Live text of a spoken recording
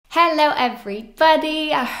Hello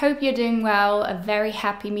everybody, I hope you're doing well. A very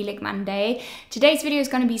happy Milik Monday. Today's video is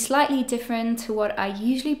going to be slightly different to what I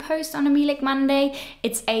usually post on a Milik Monday.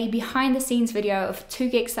 It's a behind the scenes video of 2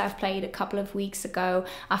 gigs that I've played a couple of weeks ago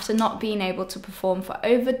after not being able to perform for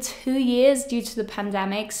over 2 years due to the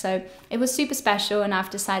pandemic. So it was super special and I've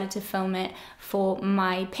decided to film it for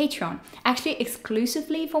my Patreon. Actually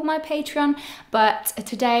exclusively for my Patreon, but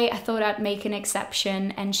today I thought I'd make an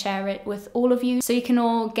exception and share it with all of you so you can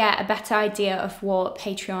all get a better idea of what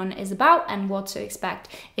Patreon is about and what to expect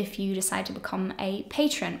if you decide to become a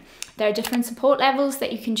patron. There are different support levels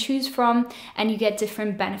that you can choose from and you get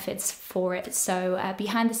different benefits for it. So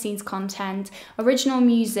behind the scenes content, original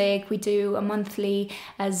music, we do a monthly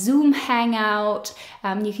Zoom hangout,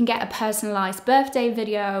 you can get a personalized birthday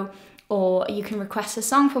video, or you can request a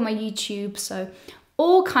song for my YouTube, so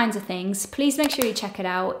all kinds of things. Please make sure you check it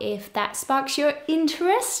out if that sparks your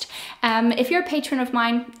interest. If you're a patron of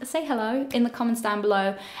mine, say hello in the comments down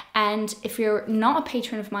below. And if you're not a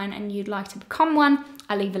patron of mine and you'd like to become one,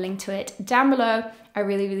 I'll leave a link to it down below. I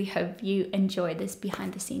really hope you enjoy this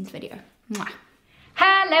behind the scenes video. Mwah.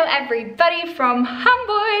 Hello everybody from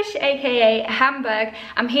Hamburg, aka Hamburg.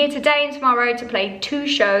 I'm here today and tomorrow to play 2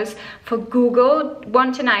 shows for Google,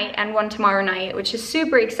 one tonight and one tomorrow night, which is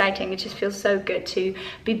super exciting. It just feels so good to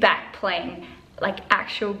be back playing like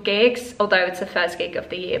actual gigs, although it's the first gig of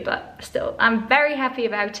the year, but still, I'm very happy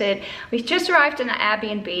about it. We've just arrived in an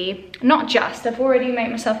Airbnb. Not just, I've already made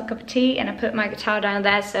myself a cup of tea and I put my guitar down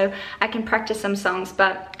there so I can practice some songs,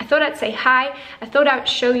 but I thought I'd say hi. I thought I'd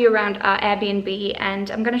show you around our Airbnb and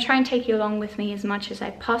I'm gonna try and take you along with me as much as I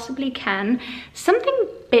possibly can. Something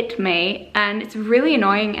bit me and it's really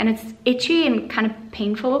annoying and it's itchy and kind of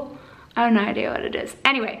painful. I have no idea what it is.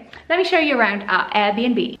 Anyway, let me show you around our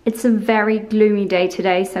Airbnb. It's a very gloomy day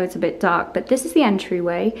today, so it's a bit dark, but this is the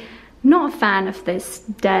entryway. Not a fan of this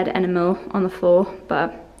dead animal on the floor,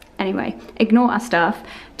 but anyway, ignore our stuff.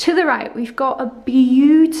 To the right, we've got a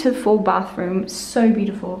beautiful bathroom, so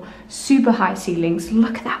beautiful, super high ceilings.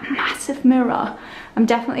 Look at that massive mirror. I'm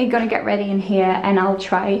definitely gonna get ready in here and I'll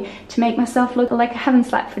try to make myself look like I haven't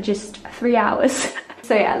slept for just 3 hours.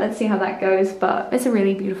 So yeah, let's see how that goes, but it's a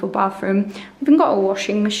really beautiful bathroom. We've even got a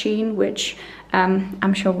washing machine, which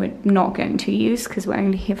I'm sure we're not going to use because we're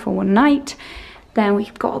only here for one night. Then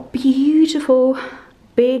we've got a beautiful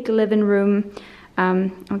big living room.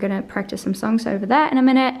 I'm gonna practice some songs over there in a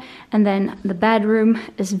minute. And then the bedroom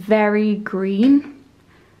is very green.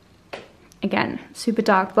 Again, super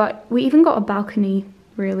dark, but we even got a balcony,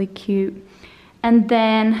 really cute. And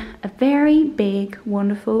then a very big,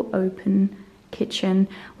 wonderful open kitchen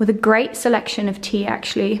with a great selection of tea.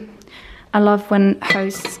 Actually, I love when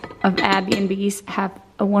hosts of Airbnbs have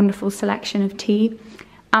a wonderful selection of tea.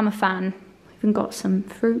 I'm a fan. We've even got some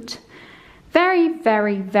fruit. Very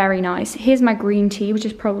nice. Here's my green tea, which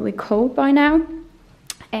is probably cold by now,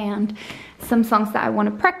 and some songs that I want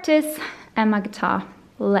to practice and my guitar.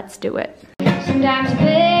 Let's do it. Sometimes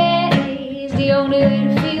is the only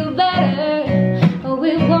way to feel better, oh,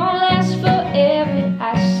 it won't last forever.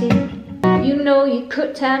 I see. You know you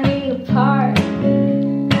could tear me apart.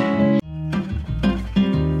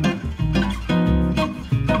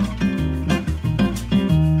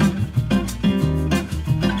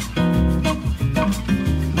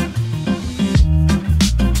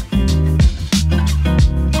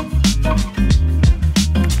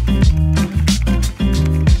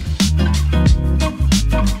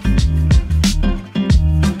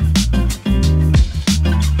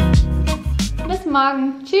 Bis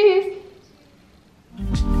morgen. Tschüss.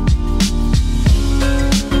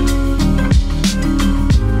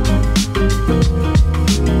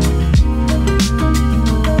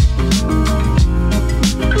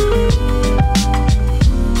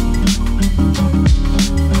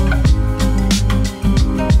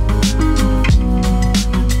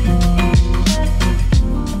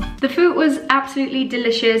 Absolutely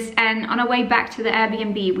delicious, and on our way back to the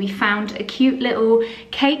Airbnb we found a cute little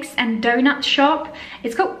cakes and donut shop.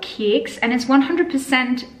 It's called Cakes and it's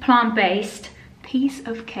 100% plant-based piece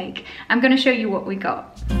of cake. I'm gonna show you what we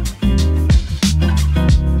got.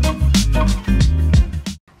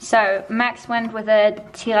 So Max went with a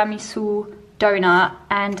tiramisu donut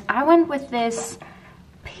and I went with this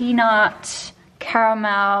peanut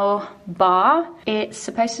caramel bar. It's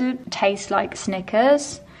supposed to taste like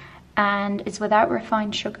Snickers and it's without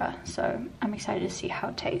refined sugar, so I'm excited to see how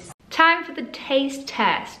it tastes. Time for the taste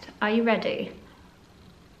test. Are you ready?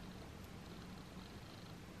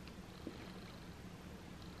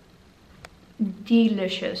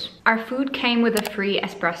 Delicious. Our food came with a free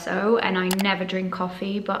espresso and I never drink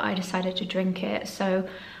coffee, but I decided to drink it, so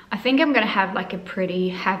I think I'm gonna have like a pretty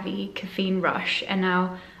heavy caffeine rush, and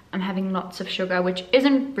now I'm having lots of sugar, which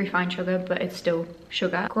isn't refined sugar, but it's still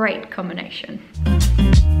sugar. Great combination.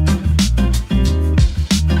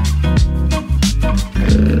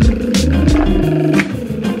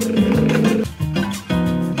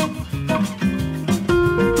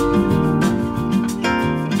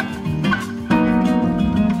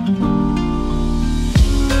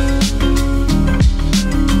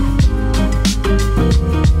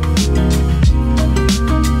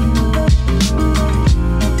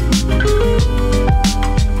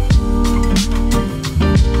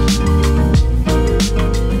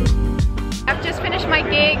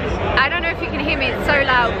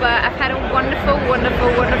 But I've had a wonderful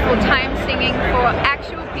time singing for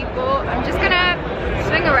actual people. I'm just gonna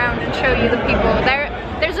swing around and show you the people.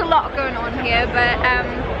 There's a lot going on here, but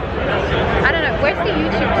I don't know, where's the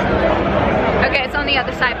YouTube stuff? Okay, it's on the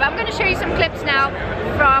other side, but I'm gonna show you some clips now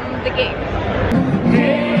from the gig.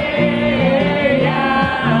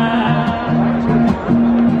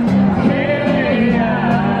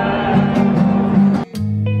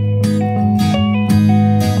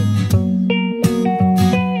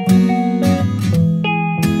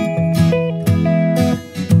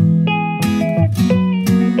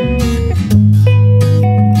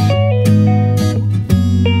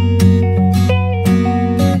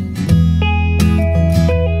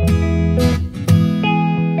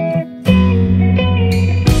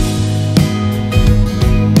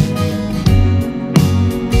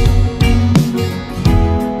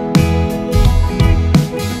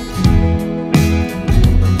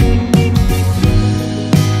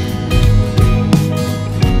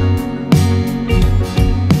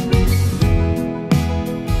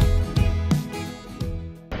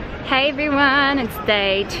 Hey everyone, it's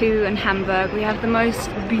day 2 in Hamburg. We have the most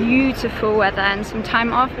beautiful weather and some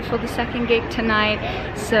time off before the second gig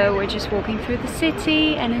tonight. So we're just walking through the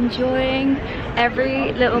city and enjoying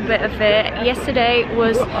every little bit of it. Yesterday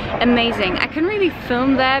was amazing. I couldn't really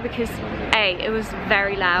film there because A, it was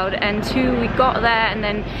very loud, and 2, we got there and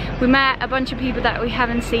then we met a bunch of people that we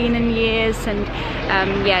haven't seen in years, and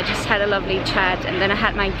yeah, just had a lovely chat. And then I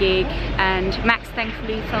had my gig, and Max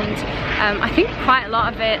thankfully filmed I think quite a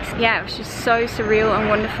lot of it. Yeah, it was just so surreal and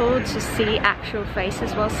wonderful to see actual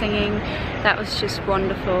faces while singing. That was just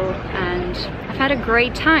wonderful, and I've had a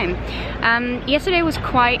great time. Yesterday was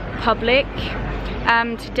quite public.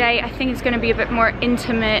 Today I think it's going to be a bit more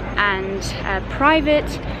intimate and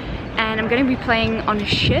private, and I'm going to be playing on a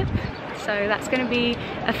ship, so that's going to be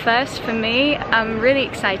a first for me. I'm really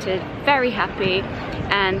excited, very happy,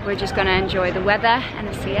 and we're just going to enjoy the weather, and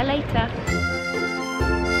I'll see you later.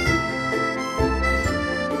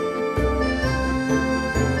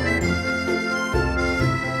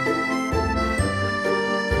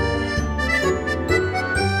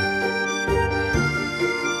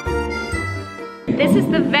 This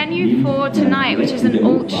is the venue for tonight, which is an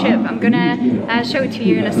old ship. I'm gonna show it to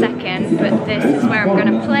you in a second, but this is where I'm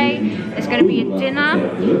gonna play. There's gonna be a dinner,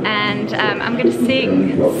 and I'm gonna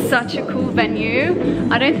sing. Such a cool venue.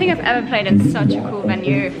 I don't think I've ever played in such a cool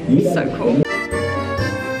venue. So cool.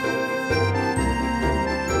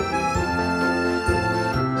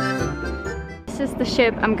 This is the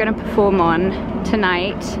ship I'm gonna perform on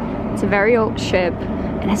tonight. It's a very old ship,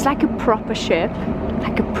 and it's like a proper ship.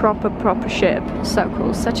 Like a proper ship. So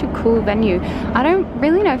cool, such a cool venue. I don't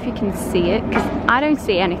really know if you can see it because I don't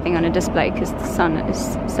see anything on a display because the sun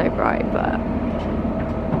is so bright, but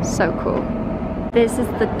so cool. This is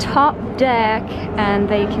the top deck, and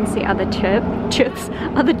there you can see other ships.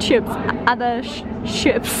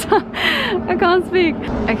 I can't speak.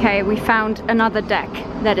 Okay, we found another deck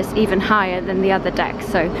that is even higher than the other deck,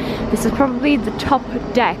 so this is probably the top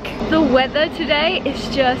deck. The weather today is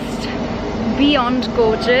just beyond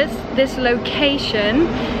gorgeous. This location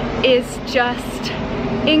is just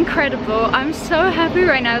incredible. I'm so happy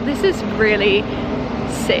right now. This is really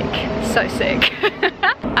sick, so sick.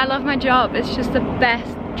 I love my job. It's just the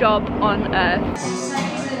best job on earth.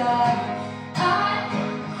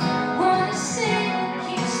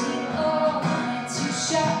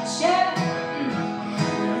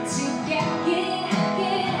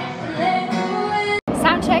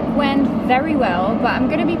 Went very well, but I'm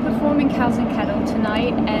going to be performing Cows and Cattle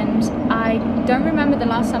tonight, and I don't remember the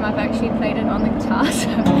last time I've actually played it on the guitar, so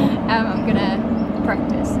I'm going to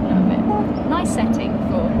practice a little bit. Nice setting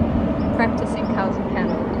for practicing Cows and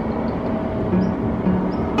Cattle.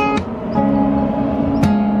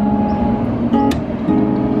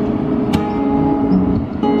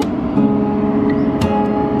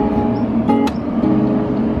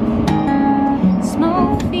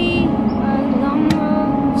 Small feet, long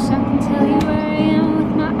roads, I can tell you where I am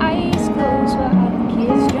with my eyes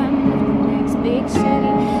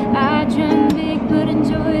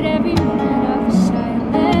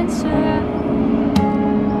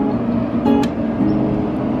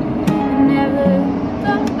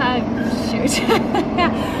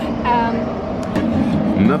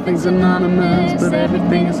Nothing's anonymous, but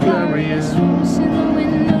everything is glorious. In the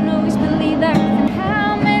window, always believe that. And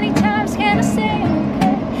how many times can I say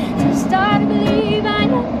okay? To start to believe I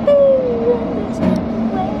love you in this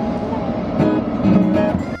way.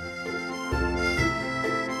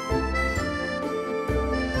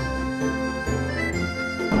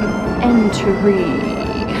 Entry.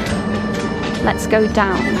 Let's go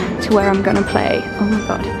down to where I'm gonna play. Oh my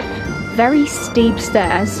god. Very steep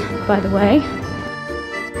stairs, by the way.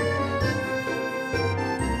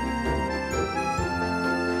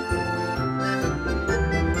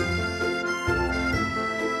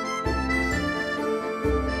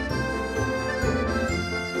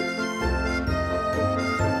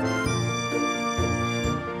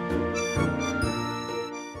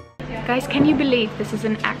 Guys, can you believe this is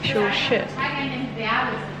an actual ship?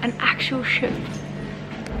 An actual ship.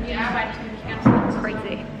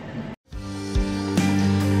 Crazy.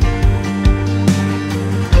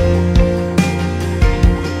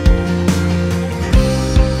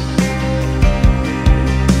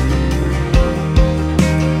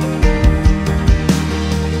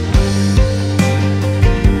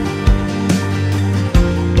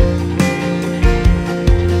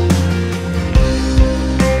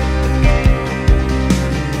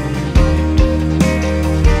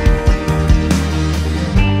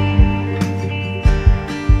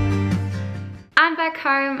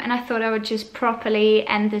 Home, and I thought I would just properly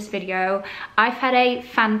end this video. I've had a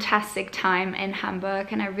fantastic time in Hamburg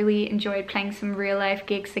and I really enjoyed playing some real life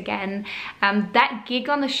gigs again. That gig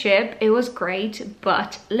on the ship, it was great,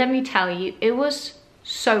 but let me tell you, it was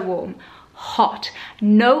so warm, hot,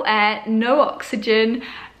 no air, no oxygen,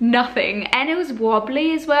 nothing, and it was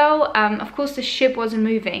wobbly as well. Of course the ship wasn't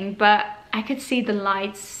moving, but I could see the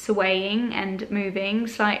lights swaying and moving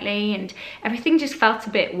slightly, and everything just felt a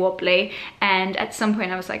bit wobbly, and at some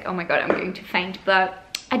point I was like, oh my god, I'm going to faint,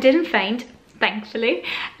 but I didn't faint, thankfully.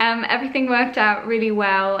 Everything worked out really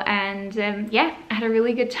well, and yeah, I had a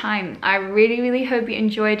really good time. I really hope you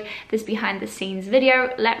enjoyed this behind the scenes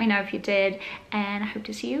video. Let me know if you did, and I hope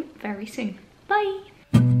to see you very soon. Bye!